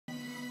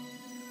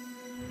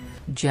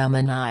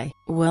Gemini,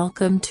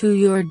 welcome to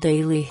your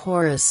daily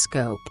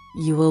horoscope.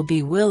 You will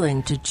be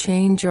willing to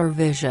change your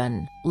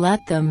vision,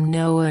 let them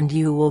know, and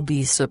you will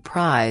be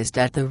surprised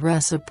at the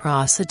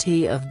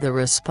reciprocity of the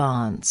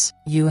response.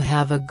 You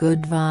have a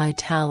good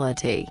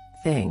vitality.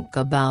 Think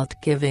about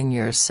giving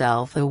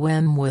yourself a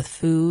whim with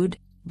food,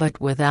 but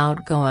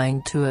without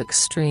going to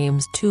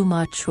extremes too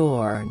much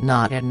or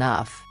not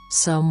enough.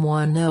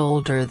 Someone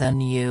older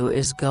than you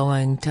is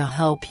going to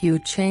help you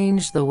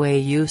change the way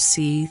you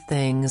see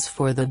things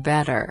for the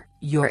better.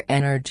 Your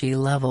energy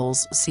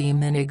levels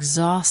seem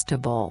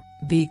inexhaustible.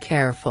 Be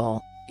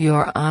careful,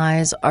 your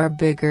eyes are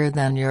bigger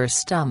than your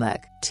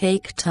stomach.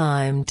 Take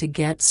time to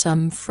get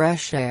some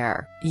fresh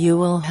air. You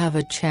will have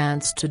a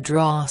chance to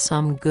draw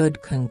some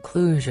good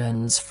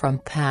conclusions from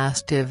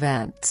past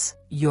events.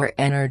 Your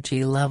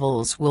energy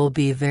levels will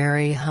be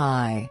very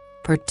high,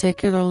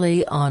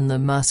 particularly on the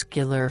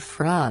muscular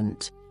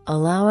front,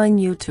 allowing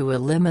you to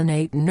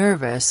eliminate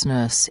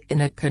nervousness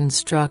in a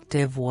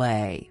constructive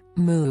way.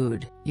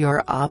 Mood.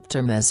 Your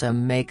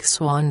optimism makes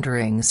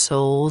wandering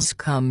souls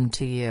come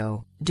to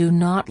you. Do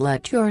not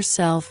let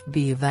yourself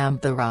be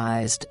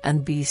vampirized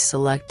and be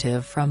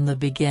selective from the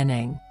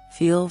beginning.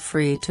 Feel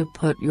free to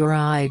put your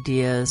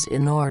ideas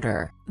in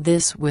order.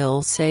 This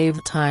will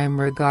save time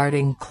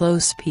regarding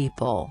close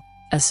people.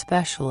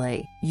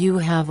 Especially, you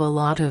have a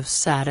lot of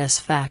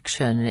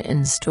satisfaction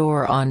in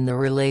store on the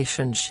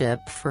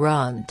relationship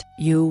front.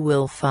 You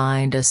will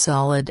find a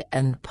solid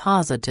and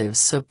positive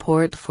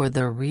support for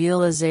the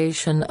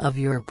realization of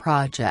your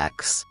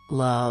projects.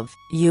 Love.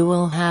 You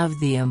will have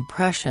the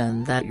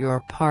impression that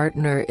your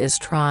partner is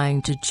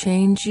trying to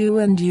change you,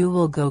 and you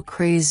will go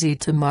crazy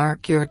to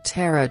mark your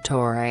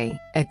territory.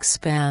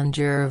 Expand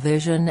your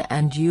vision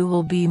and you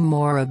will be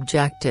more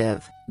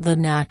objective. The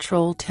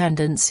natural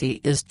tendency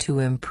is to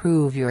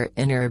improve your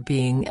inner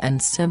being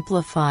and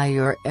simplify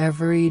your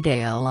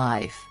everyday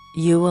life.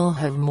 You will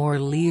have more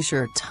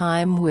leisure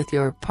time with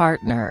your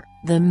partner.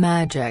 The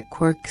magic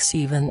works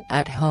even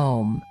at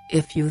home.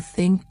 If you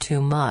think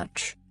too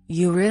much,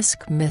 you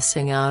risk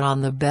missing out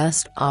on the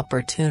best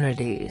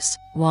opportunities.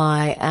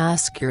 Why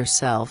ask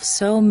yourself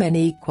so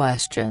many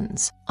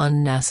questions?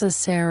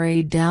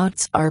 Unnecessary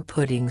doubts are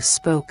putting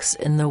spokes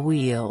in the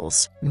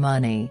wheels.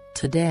 Money.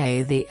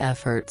 Today the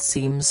effort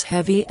seems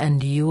heavy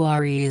and you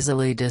are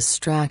easily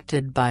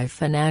distracted by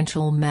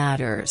financial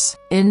matters.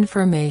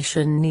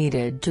 Information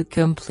needed to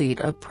complete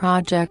a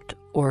project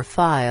or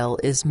file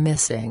is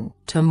missing.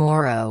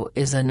 Tomorrow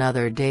is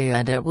another day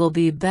and it will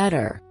be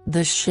better.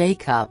 The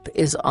shake-up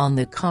is on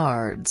the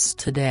cards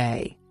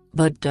today.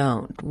 But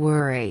don't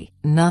worry,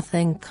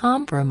 nothing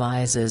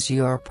compromises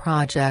your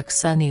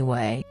projects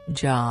anyway.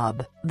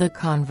 Job. The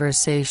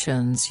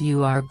conversations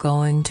you are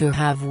going to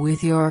have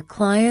with your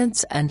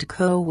clients and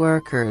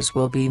co-workers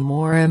will be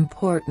more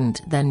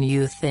important than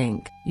you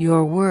think.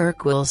 Your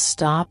work will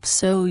stop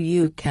so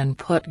you can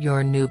put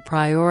your new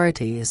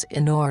priorities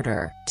in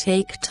order.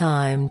 Take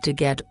time to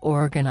get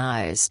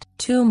organized.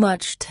 Too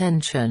much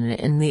tension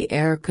in the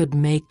air could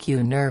make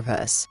you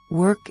nervous.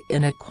 Work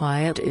in a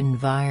quiet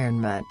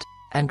environment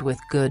and with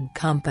good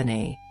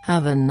company.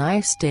 Have a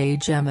nice day,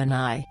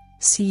 Gemini.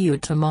 See you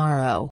tomorrow.